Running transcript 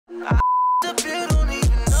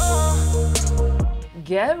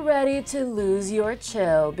Get ready to lose your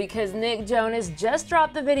chill because Nick Jonas just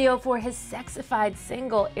dropped the video for his sexified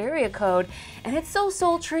single Area Code, and it's so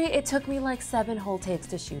sultry it took me like 7 whole takes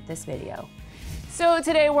to shoot this video. So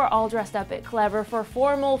today we're all dressed up at Clevver for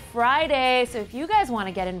Formal Friday, so if you guys want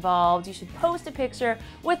to get involved, you should post a picture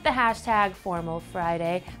with the hashtag Formal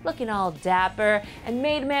Friday, looking all dapper, and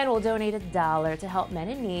Made Man will donate $1 to help men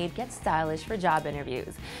in need get stylish for job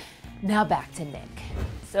interviews. Now back to Nick.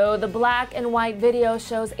 So the black and white video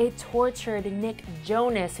shows a tortured Nick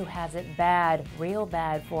Jonas who has it bad, real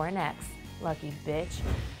bad for an ex. Lucky bitch.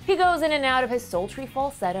 He goes in and out of his sultry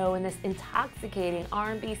falsetto in this intoxicating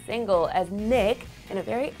R&B single as Nick, in a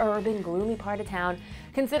very urban, gloomy part of town,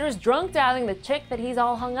 considers drunk dialing the chick that he's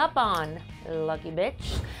all hung up on. Lucky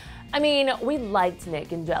bitch. I mean, we liked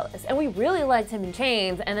Nick in Jealous, and we really liked him in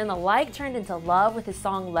Chains, and then the like turned into love with his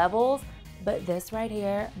song Levels, but this right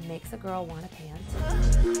here makes a girl want a pant.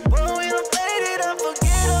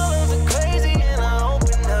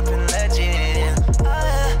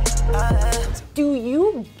 Do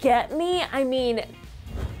you get me? I mean,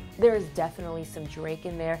 there's definitely some Drake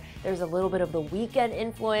in there. There's a little bit of the Weeknd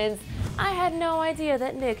influence. I had no idea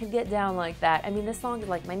that Nick could get down like that. I mean, this song is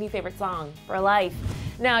like my new favorite song for life.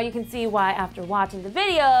 Now you can see why after watching the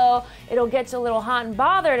video, it'll get you a little hot and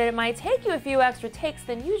bothered, and it might take you a few extra takes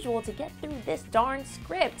than usual to get through this darn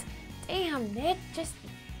script. Damn, Nick, just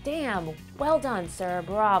damn. Well done, sir,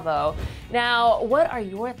 bravo. Now, what are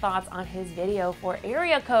your thoughts on his video for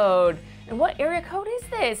Area Code? And what area code is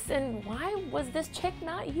this? And why was this chick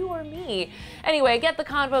not you or me? Anyway, get the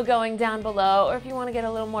convo going down below, or if you want to get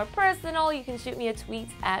a little more personal, you can shoot me a tweet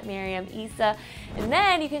at Miriam Isa. And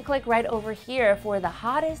then you can click right over here for the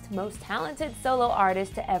hottest, most talented solo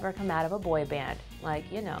artist to ever come out of a boy band. Like,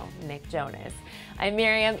 you know, Nick Jonas. I'm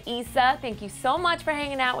Miriam Isa. Thank you so much for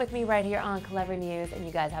hanging out with me right here on Clevver News, and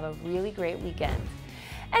you guys have a really great weekend.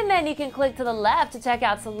 And then you can click to the left to check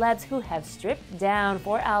out celebs who have stripped down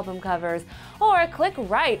for album covers, or click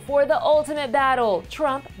right for the ultimate battle,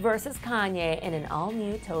 Trump versus Kanye in an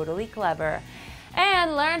all-new Totally Clevver.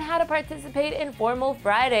 And learn how to participate in Formal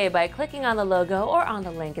Friday by clicking on the logo or on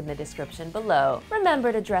the link in the description below.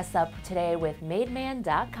 Remember to dress up today with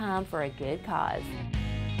mademan.com for a good cause.